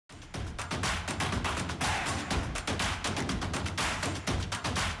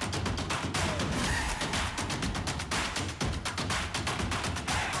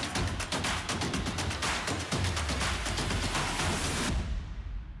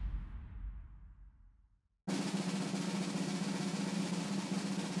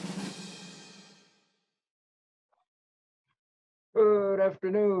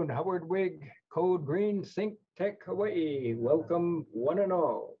afternoon. Howard Wiig, Code Green, ThinkTech Hawaii. Welcome, one and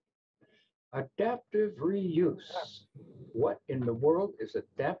all. Adaptive reuse. What in the world is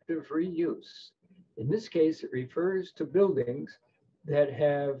adaptive reuse? In this case, it refers to buildings that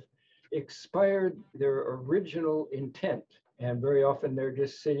have expired their original intent. And very often they're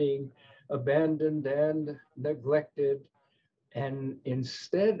just sitting abandoned and neglected. And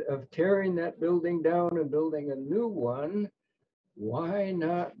instead of tearing that building down and building a new one, why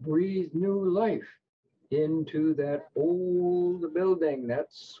not breathe new life into that old building?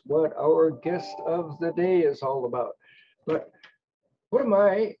 That's what our guest of the day is all about. But what am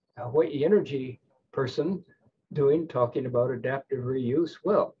I, a Hawaii Energy person, doing talking about adaptive reuse?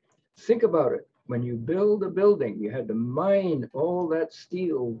 Well, think about it. When you build a building, you had to mine all that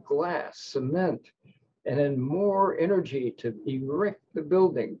steel, glass, cement, and then more energy to erect the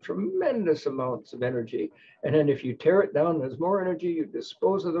building, tremendous amounts of energy. And then if you tear it down, there's more energy, you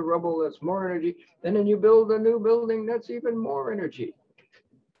dispose of the rubble, that's more energy, and then you build a new building, that's even more energy.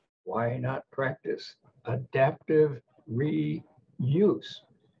 Why not practice adaptive reuse,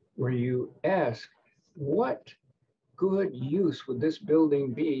 where you ask, what good use would this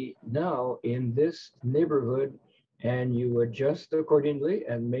building be now in this neighborhood? And you adjust accordingly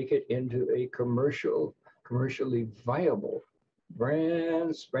and make it into a commercially viable,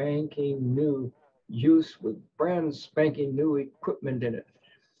 brand spanking new use with brand spanking new equipment in it.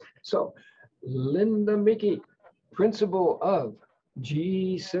 So Linda Miki, principal of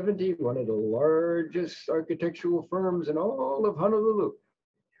G70, one of the largest architectural firms in all of Honolulu,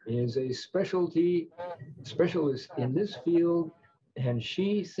 is a specialist in this field, and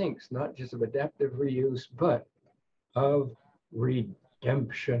she thinks not just of adaptive reuse, but of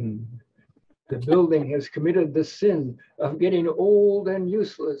redemption. The building has committed the sin of getting old and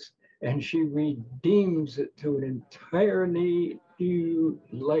useless, and she redeems it to an entirely new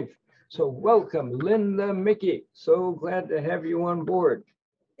life. So welcome, Linda Miki. So glad to have you on board.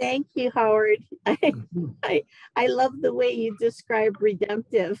 Thank you, Howard. I love the way you describe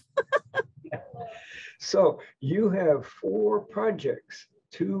redemptive. So you have 4 projects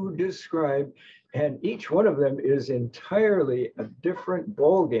to describe, and each one of them is entirely a different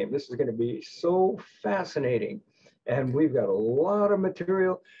ball game. This is going to be so fascinating, and we've got a lot of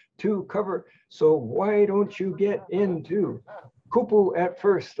material to cover. So why don't you get into kupu at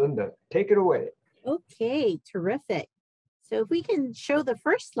first, Linda? Take it away. Okay, terrific. So if we can show the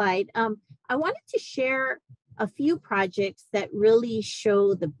first slide, I wanted to share a few projects that really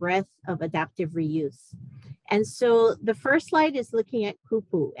show the breadth of adaptive reuse. And so the first slide is looking at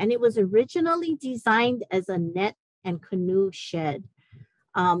kupu, and it was originally designed as a net and canoe shed.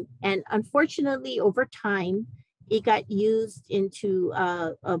 And unfortunately, over time, it got used into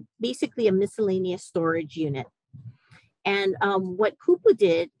basically a miscellaneous storage unit. And what kupu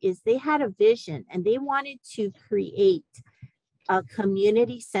did is they had a vision, and they wanted to create a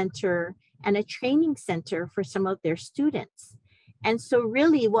community center and a training center for some of their students. And so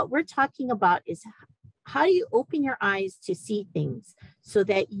really what we're talking about is how do you open your eyes to see things so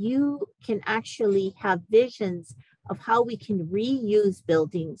that you can actually have visions of how we can reuse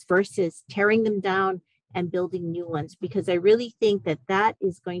buildings versus tearing them down and building new ones? Because I really think that that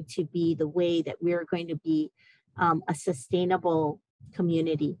is going to be the way that we're going to be a sustainable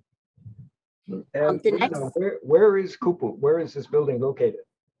community. And where is kupu? Where is this building located?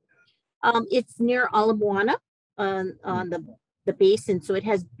 It's near Ala Moana on the basin. So it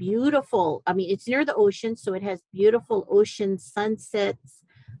has beautiful, I mean, it's near the ocean, so it has beautiful ocean sunsets.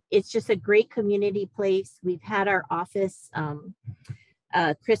 It's just a great community place. We've had our office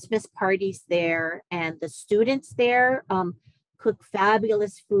Christmas parties there, and the students there cook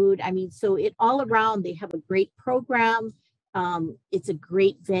fabulous food. I mean, so it all around, they have a great program. It's a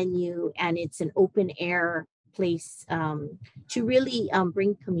great venue, and it's an open air place to really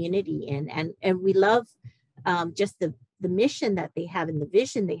bring community in. And we love just the mission that they have and the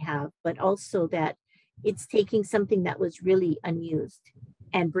vision they have, but also that it's taking something that was really unused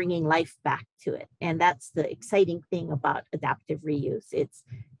and bringing life back to it. And that's the exciting thing about adaptive reuse. It's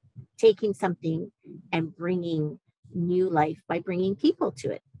taking something and bringing new life by bringing people to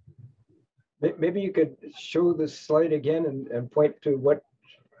it. Maybe you could show this slide again and point to what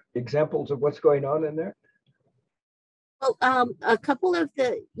examples of what's going on in there. Well, a couple of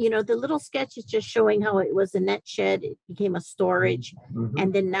the little sketches just showing how it was a net shed, it became a storage,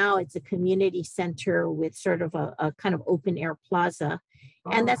 and then now it's a community center with sort of a kind of open air plaza.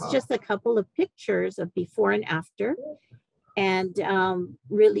 And that's just a couple of pictures of before and after, and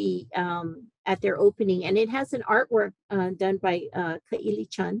really at their opening. And it has an artwork done by Kaili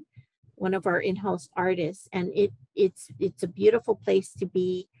Chun, one of our in-house artists, and it's a beautiful place to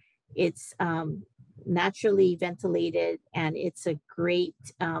be. It's naturally ventilated, and it's a great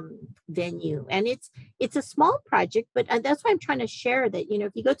venue. And it's a small project, but that's why I'm trying to share that, you know,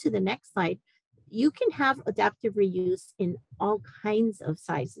 if you go to the next slide, you can have adaptive reuse in all kinds of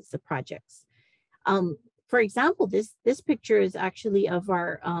sizes of projects. For example, this picture is actually of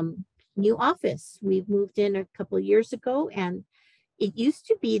our new office. We've moved in a couple of years ago, and it used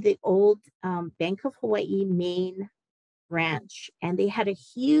to be the old Bank of Hawaii main branch, and they had a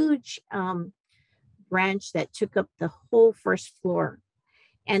huge branch that took up the whole first floor.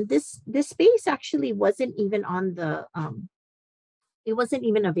 And this space actually wasn't even on the it wasn't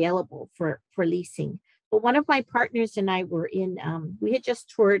even available for leasing. But one of my partners and I were in, we had just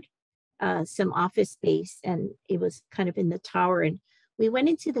toured some office space, and it was kind of in the tower. And we went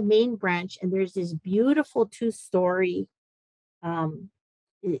into the main branch, and there's this beautiful two-story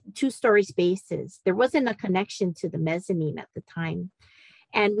spaces. There wasn't a connection to the mezzanine at the time.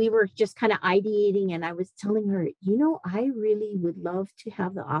 And we were just kind of ideating, and I was telling her, you know, I really would love to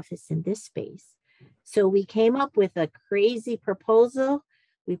have the office in this space. So we came up with a crazy proposal.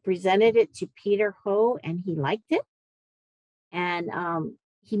 We presented it to Peter Ho, and he liked it. And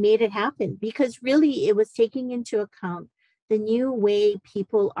he made it happen, because really it was taking into account the new way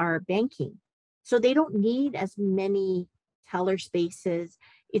people are banking. So they don't need as many teller spaces.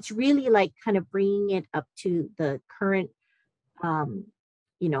 It's really like kind of bringing it up to the current,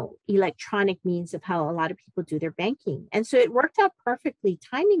 you know, electronic means of how a lot of people do their banking. And so it worked out perfectly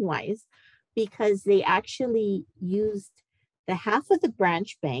timing wise, because they actually used the half of the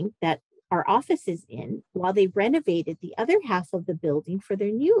branch bank that our office is in while they renovated the other half of the building for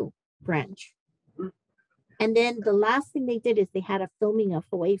their new branch. And then the last thing they did is they had a filming of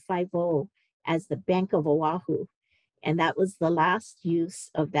Hawaii 5-0 as the Bank of Oahu. And that was the last use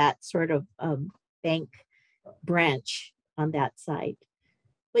of that sort of bank branch on that side.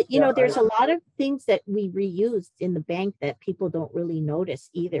 But, you know, there's a lot of things that we reused in the bank that people don't really notice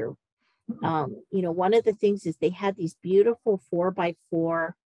either. You know, one of the things is they had these beautiful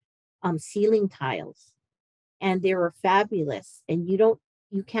 4x4 ceiling tiles, and they were fabulous. And you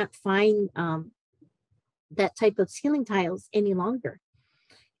can't find that type of ceiling tiles any longer.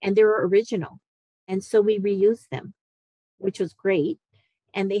 And they were original. And so we reused them, which was great.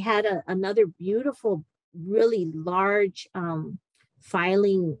 And they had another beautiful, really large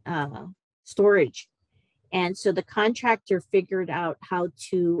filing storage. And so the contractor figured out how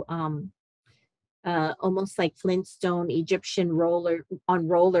to almost like Flintstone Egyptian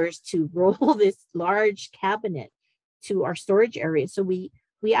rollers to roll this large cabinet to our storage area. So we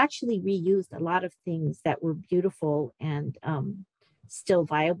actually reused a lot of things that were beautiful and still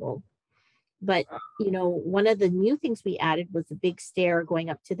viable. But, you know, one of the new things we added was a big stair going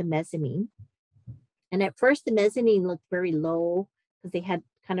up to the mezzanine. And at first the mezzanine looked very low because they had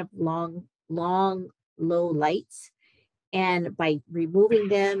kind of long, low lights. And by removing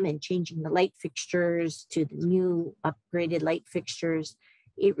them and changing the light fixtures to the new upgraded light fixtures,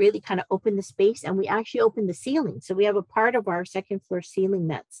 it really kind of opened the space. And we actually opened the ceiling. So we have a part of our second floor ceiling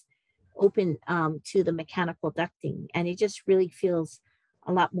that's open to the mechanical ducting. And it just really feels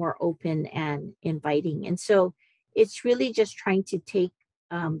a lot more open and inviting. And so it's really just trying to take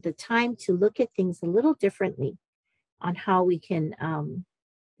the time to look at things a little differently on how we can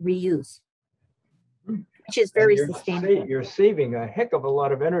reuse, which is very sustainable. You're saving a heck of a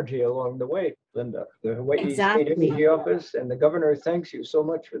lot of energy along the way, Linda. The Hawaii State Energy Office and the governor thanks you so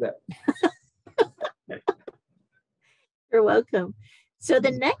much for that. You're welcome. So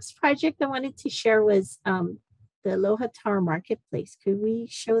the next project I wanted to share was the Aloha Tower Marketplace. Could we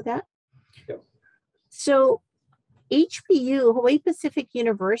show that? Yep. So HPU, Hawaii Pacific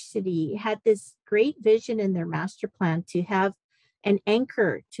University, had this great vision in their master plan to have an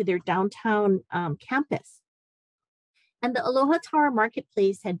anchor to their downtown campus. And the Aloha Tower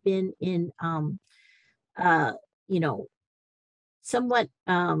Marketplace had been in, you know, somewhat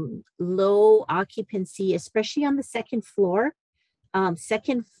low occupancy, especially on the second floor.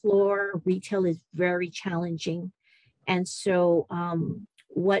 Second floor retail is very challenging. And so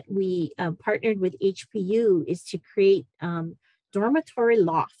what we partnered with HPU is to create dormitory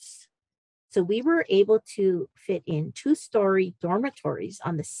lofts. So we were able to fit in 2-story dormitories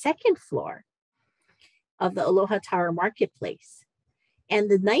on the second floor of the Aloha Tower Marketplace. And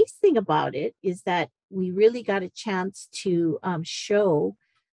the nice thing about it is that we really got a chance to show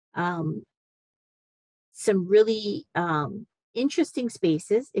some really interesting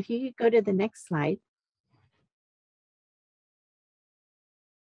spaces. If you could go to the next slide.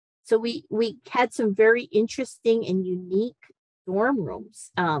 So we had some very interesting and unique dorm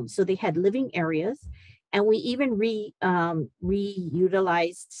rooms. So they had living areas, and we even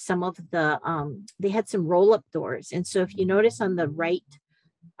reutilized some of the, they had some roll-up doors. And so if you notice on the right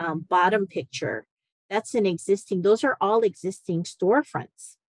bottom picture, that's an existing, those are all existing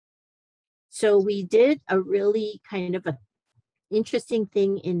storefronts. So we did a really kind of a interesting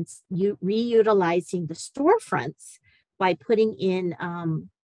thing in reutilizing the storefronts by putting in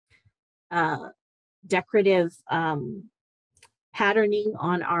decorative patterning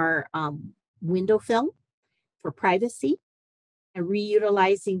on our window film for privacy, and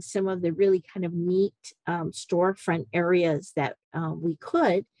reutilizing some of the really kind of neat storefront areas that we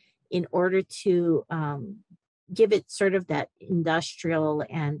could, in order to give it sort of that industrial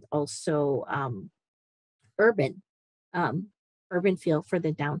and also urban feel for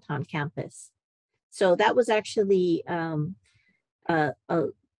the downtown campus. So that was actually a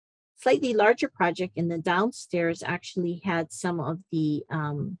slightly larger project, and the downstairs actually had some of the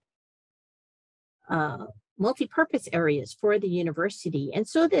multi-purpose areas for the university, and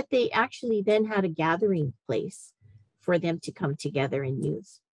so that they actually then had a gathering place for them to come together and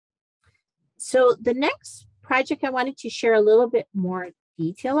use. So the next project I wanted to share a little bit more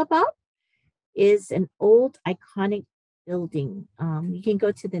detail about is an old iconic building. You can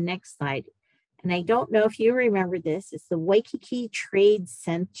go to the next slide. And I don't know if you remember this. It's the Waikiki Trade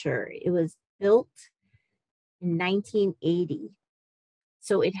Center. It was built in 1980.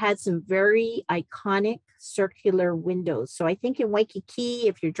 So it had some very iconic circular windows. So I think in Waikiki,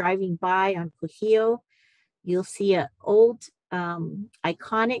 if you're driving by on Kuhio, you'll see an old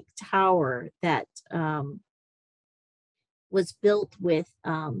iconic tower that was built with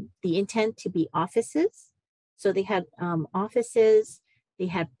the intent to be offices. So they had offices, they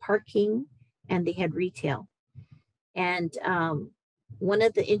had parking, and they had retail. And one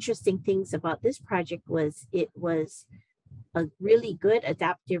of the interesting things about this project was it was a really good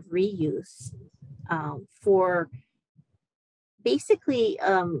adaptive reuse for basically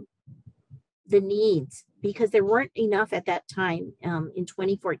the needs, because there weren't enough at that time in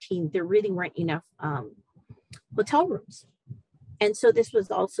 2014, there really weren't enough hotel rooms. And so this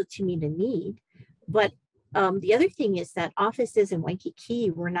was also to meet a need. But the other thing is that offices in Waikiki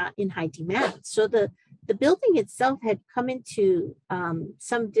were not in high demand. So the building itself had come into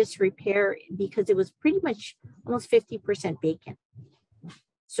some disrepair because it was pretty much almost 50% vacant.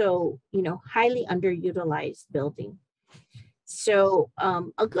 So, you know, highly underutilized building. So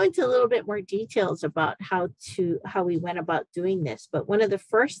I'll go into a little bit more details about how we went about doing this. But one of the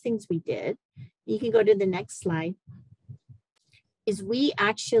first things we did, you can go to the next slide, is we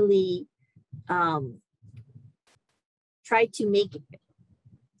actually tried to make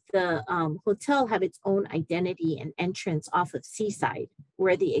the hotel have its own identity and entrance off of Seaside,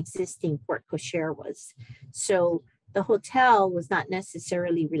 where the existing Port Cochere was. So the hotel was not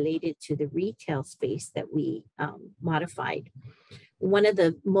necessarily related to the retail space that we modified. One of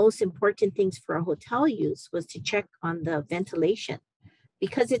the most important things for a hotel use was to check on the ventilation,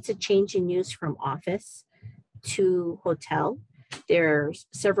 because it's a change in use from office to hotel. There's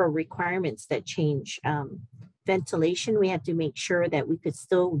several requirements that change ventilation. We had to make sure that we could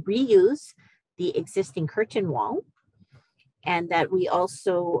still reuse the existing curtain wall, and that we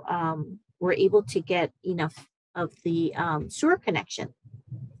also were able to get enough of the sewer connection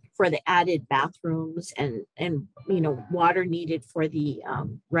for the added bathrooms and you know, water needed for the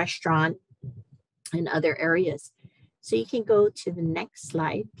restaurant and other areas. So you can go to the next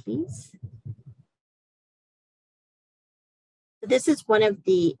slide, please. This is one of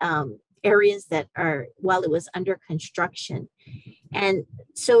the areas that are, while it was under construction. And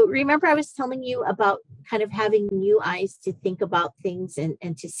so remember I was telling you about kind of having new eyes to think about things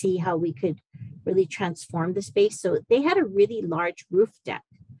and to see how we could really transform the space. So they had a really large roof deck.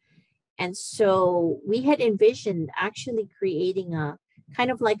 And so we had envisioned actually creating a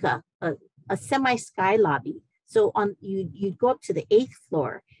kind of like a semi-sky lobby. So on you'd go up to the 8th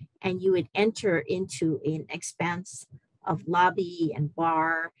floor and you would enter into an expanse of lobby and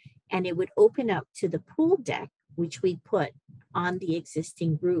bar, and it would open up to the pool deck, which we put on the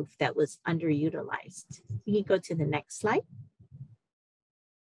existing roof that was underutilized. You can go to the next slide.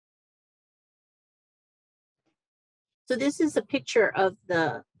 So this is a picture of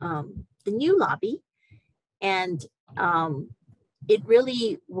the new lobby, and it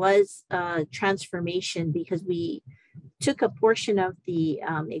really was a transformation because we took a portion of the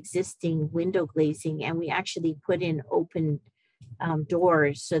existing window glazing and we actually put in open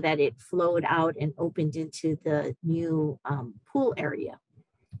doors so that it flowed out and opened into the new pool area.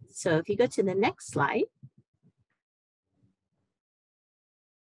 So if you go to the next slide,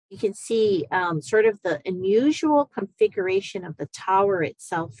 you can see sort of the unusual configuration of the tower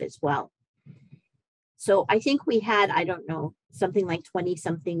itself as well. So I think we had, I don't know, something like 20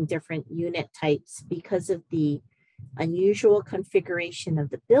 something different unit types because of the unusual configuration of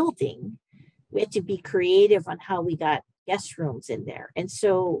the building. We had to be creative on how we got guest rooms in there. And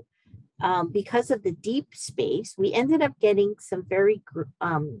so because of the deep space, we ended up getting some very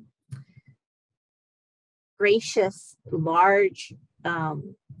gracious, large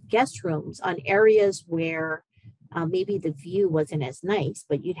guest rooms on areas where maybe the view wasn't as nice,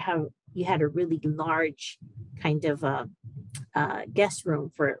 but you had a really large kind of guest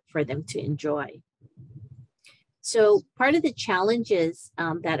room for them to enjoy. So part of the challenges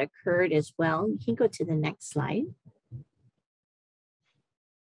that occurred as well, you can go to the next slide,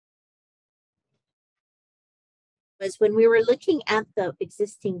 was when we were looking at the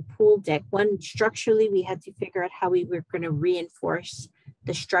existing pool deck. One, structurally, we had to figure out how we were going to reinforce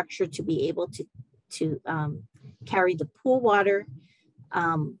the structure to be able to carry the pool water.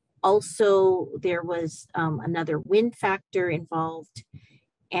 Also, there was another wind factor involved.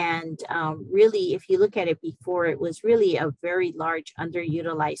 And really, if you look at it before, it was really a very large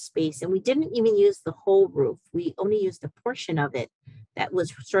underutilized space. And we didn't even use the whole roof. We only used a portion of it that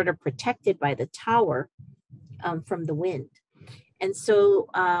was sort of protected by the tower from the wind. And so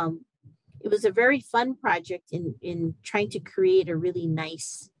it was a very fun project in trying to create a really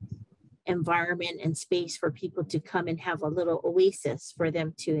nice environment and space for people to come and have a little oasis for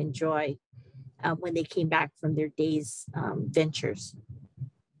them to enjoy when they came back from their day's ventures.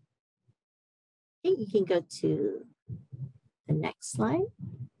 Okay, you can go to the next slide.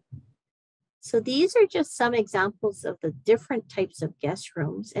 So these are just some examples of the different types of guest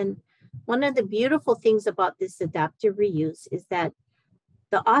rooms. And one of the beautiful things about this adaptive reuse is that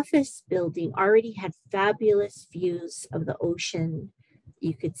the office building already had fabulous views of the ocean.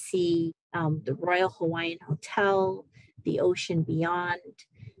 You could see the Royal Hawaiian Hotel, the ocean beyond,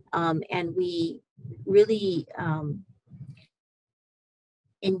 and we really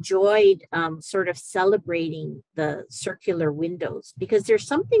enjoyed sort of celebrating the circular windows, because there's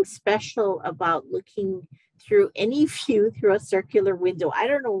something special about looking through any view through a circular window. I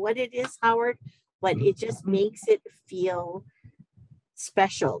don't know what it is, Howard, but it just makes it feel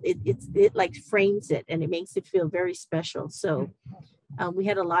special. It like frames it and it makes it feel very special. So we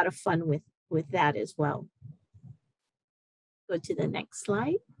had a lot of fun with that as well. Go to the next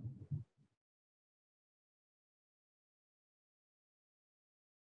slide.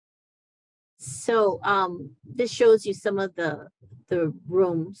 So this shows you some of the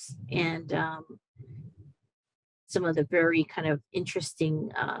rooms and some of the very kind of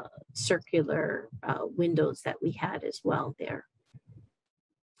interesting circular windows that we had as well there.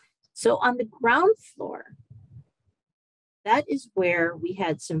 So on the ground floor, that is where we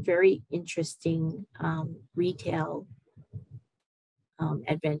had some very interesting retail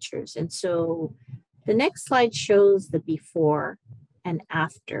adventures. And so the next slide shows the before and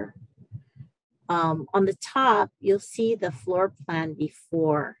after. On the top, you'll see the floor plan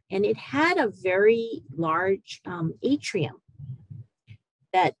before, and it had a very large atrium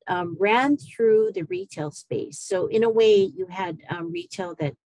that ran through the retail space. So in a way, you had retail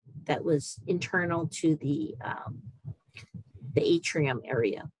that was internal to the atrium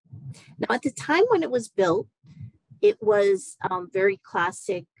area. Now, at the time when it was built, it was very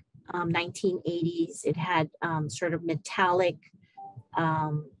classic 1980s. It had sort of metallic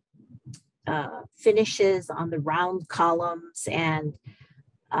finishes on the round columns, and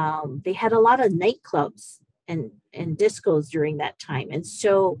they had a lot of nightclubs and discos during that time. And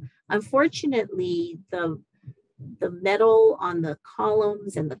so unfortunately, the metal on the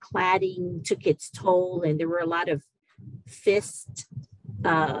columns and the cladding took its toll, and there were a lot of fist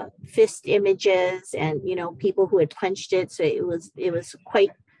images and, you know, people who had punched it. So it was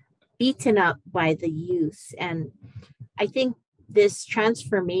quite beaten up by the use. And I think this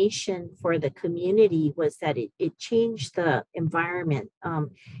transformation for the community was that it changed the environment.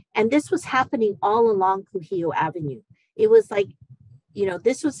 And this was happening all along Kuhio Avenue. It was like, you know,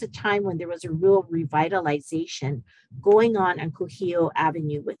 this was a time when there was a real revitalization going on Kuhio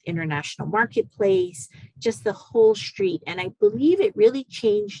Avenue with International Marketplace, just the whole street. And I believe it really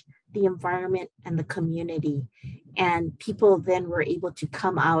changed the environment and the community. And people then were able to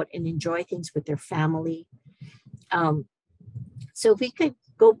come out and enjoy things with their family. So if we could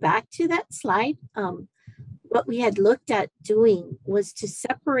go back to that slide, what we had looked at doing was to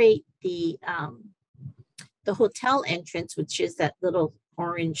separate the hotel entrance, which is that little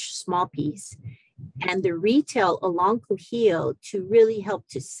orange small piece, and the retail along Kuhio to really help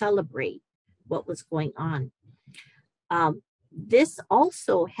to celebrate what was going on. this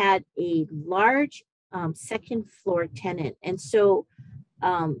also had a large second floor tenant. And so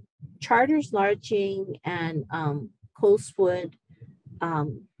Charters Lodging and Coastwood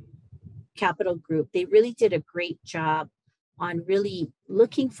Capital Group, they really did a great job on really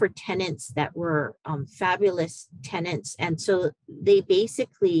looking for tenants that were fabulous tenants. And so they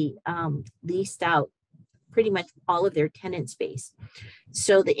basically leased out pretty much all of their tenant space.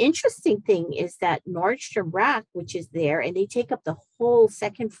 So the interesting thing is that Nordstrom Rack, which is there, and they take up the whole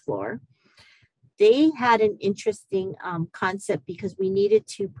second floor, they had an interesting concept because we needed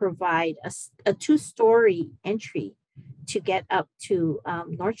to provide a two-story entry to get up to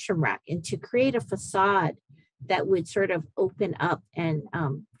Nordstrom Rack and to create a facade that would sort of open up and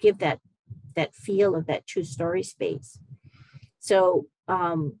give that feel of that two-story space. So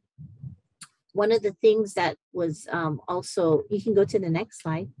one of the things that was also, you can go to the next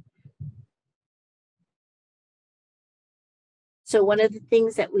slide. So one of the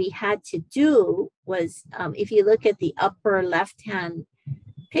things that we had to do was, if you look at the upper left-hand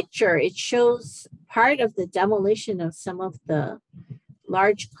picture, it shows part of the demolition of some of the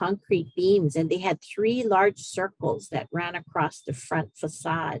large concrete beams, and they had 3 large circles that ran across the front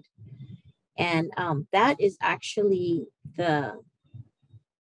facade. And that is actually the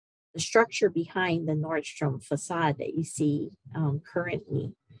structure behind the Nordstrom facade that you see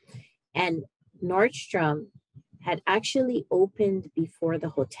currently. And Nordstrom had actually opened before the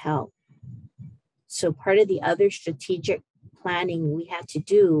hotel. So part of the other strategic planning we had to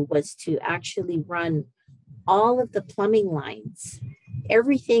do was to actually run all of the plumbing lines,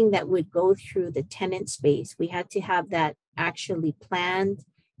 everything that would go through the tenant space. We had to have that actually planned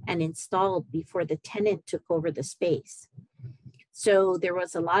and installed before the tenant took over the space. So there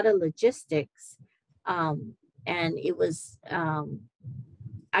was a lot of logistics, and it was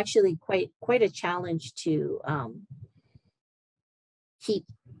actually quite a challenge to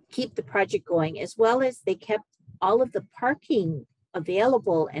keep the project going, as well as they kept all of the parking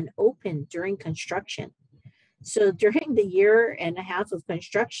available and open during construction. So during the 1.5 years of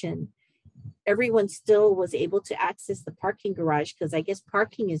construction, everyone still was able to access the parking garage because I guess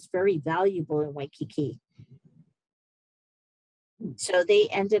parking is very valuable in Waikiki. So they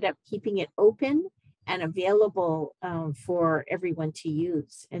ended up keeping it open and available for everyone to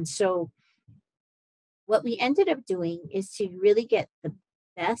use. And so what we ended up doing is to really get the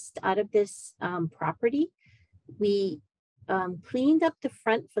best out of this property. We cleaned up the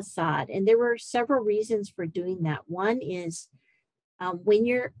front facade, and there were several reasons for doing that. One is when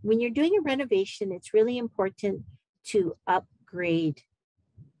you're doing a renovation, it's really important to upgrade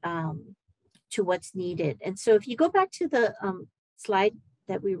to what's needed. And so if you go back to the slide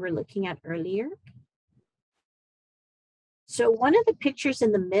that we were looking at earlier. So one of the pictures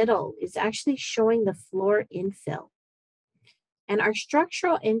in the middle is actually showing the floor infill. And our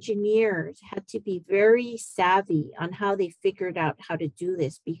structural engineers had to be very savvy on how they figured out how to do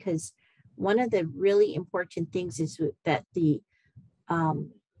this, because one of the really important things is that the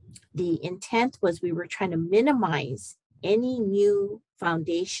intent was we were trying to minimize any new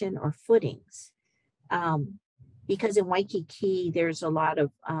foundation or footings. Because in Waikiki, there's a lot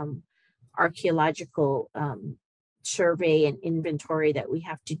of archaeological survey and inventory that we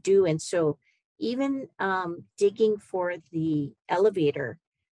have to do. And so even digging for the elevator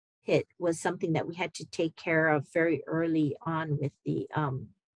pit was something that we had to take care of very early on with the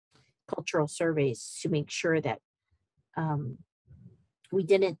cultural surveys to make sure that we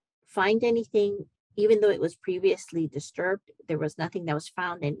didn't find anything, even though it was previously disturbed. There was nothing that was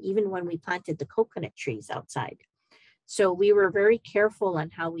found. And even when we planted the coconut trees outside. So we were very careful on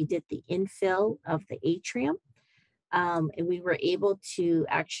how we did the infill of the atrium. And we were able to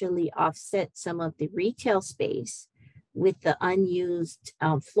actually offset some of the retail space with the unused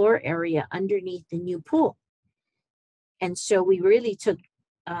floor area underneath the new pool. And so we really took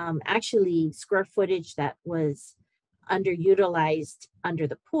actually square footage that was underutilized under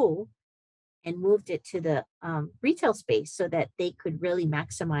the pool and moved it to the retail space so that they could really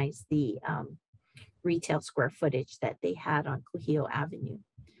maximize the retail square footage that they had on Kuhio Avenue.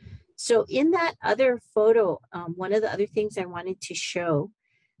 So in that other photo, one of the other things I wanted to show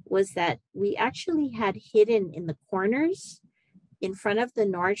was that we actually had hidden in the corners in front of the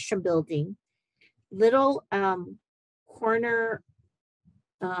Nordstrom building, little corner,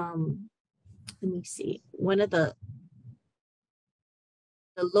 let me see, one of the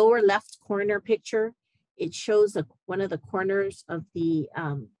lower left corner picture, it shows one of the corners of the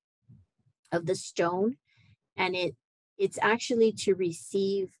stone, and it's actually to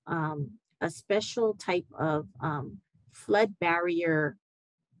receive a special type of flood barrier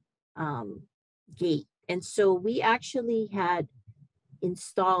gate And so we actually had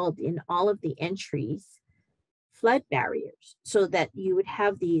installed in all of the entries flood barriers, so that you would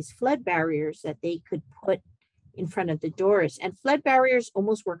have these flood barriers that they could put in front of the doors. And flood barriers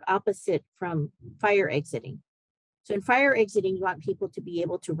almost work opposite from fire exiting. So in fire exiting, you want people to be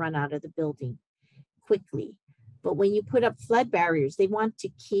able to run out of the building quickly. But when you put up flood barriers, they want to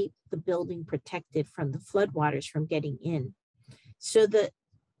keep the building protected from the flood waters from getting in. So the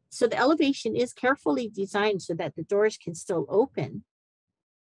elevation is carefully designed so that the doors can still open,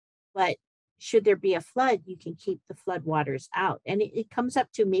 but should there be a flood, you can keep the flood waters out. And it comes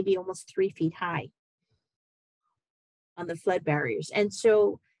up to maybe almost 3 feet high on the flood barriers. And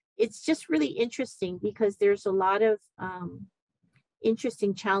so it's just really interesting because there's a lot of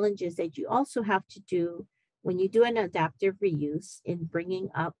interesting challenges that you also have to do when you do an adaptive reuse in bringing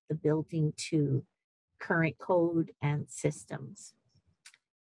up the building to current code and systems.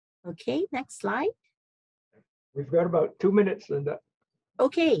 Okay, next slide. We've got about 2 minutes, Linda.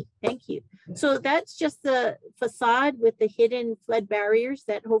 Okay, thank you. So that's just the facade with the hidden flood barriers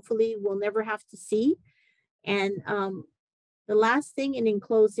that hopefully we'll never have to see. And the last thing, and in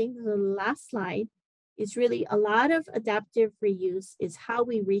closing, the last slide, is really a lot of adaptive reuse is how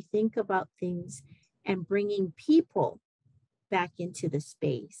we rethink about things and bringing people back into the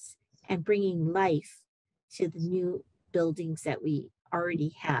space and bringing life to the new buildings that we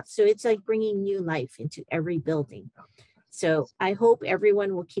already have. So it's like bringing new life into every building. So I hope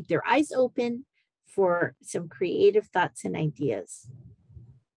everyone will keep their eyes open for some creative thoughts and ideas.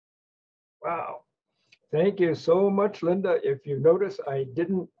 Wow. Thank you so much, Linda. If you notice, I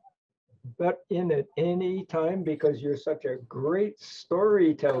didn't butt in at any time because you're such a great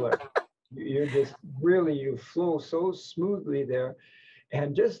storyteller. You're just really, you flow so smoothly there.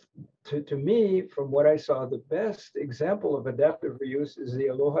 And just to me, from what I saw, the best example of adaptive reuse is the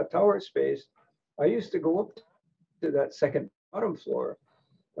Aloha Tower space. I used to go up to that second bottom floor.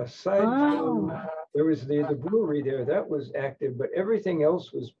 Aside from, there was the brewery there, that was active, but everything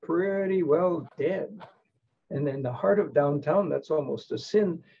else was pretty well dead. And in the heart of downtown, that's almost a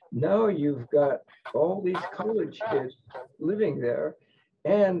sin. Now you've got all these college kids living there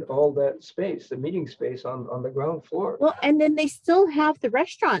and all that space, the meeting space on the ground floor. Well, and then they still have the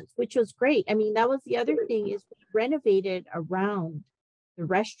restaurants, which was great. I mean, that was the other thing, is we renovated around the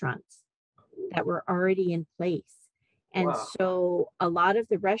restaurants that were already in place. And Wow. so a lot of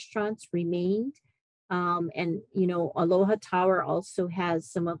the restaurants remained. And, you know, Aloha Tower also has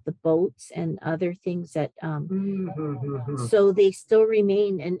some of the boats and other things that, so they still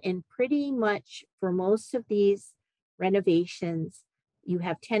remain. And pretty much for most of these renovations, you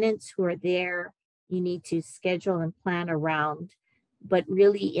have tenants who are there, you need to schedule and plan around. But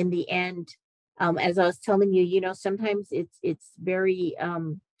really, in the end, as I was telling you, you know, sometimes it's very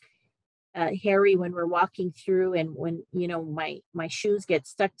hairy when we're walking through, and when, you know, my shoes get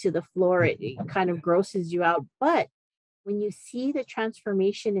stuck to the floor, it kind of grosses you out. But when you see the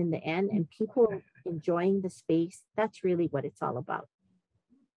transformation in the end and people enjoying the space, that's really what it's all about.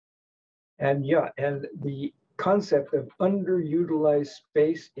 And yeah, and the concept of underutilized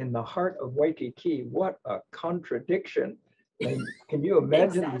space in the heart of Waikiki, what a contradiction. And can you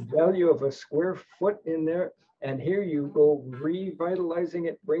imagine Exactly. the value of a square foot in there? And here you go revitalizing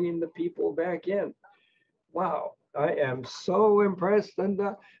it, bringing the people back in. Wow, I am so impressed,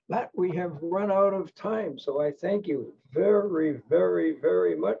 Linda, but we have run out of time. So I thank you very, very,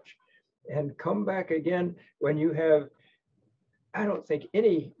 very much. And come back again when you have, I don't think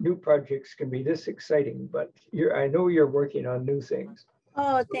any new projects can be this exciting, but I know you're working on new things.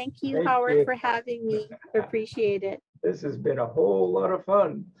 Oh, thank you, Thank Howard, you. for having me. Appreciate it. This has been a whole lot of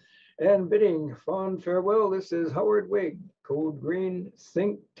fun. And bidding fond farewell, this is Howard Wiig, Code Green,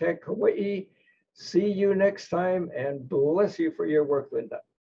 ThinkTech Hawaii. See you next time, and bless you for your work, Linda.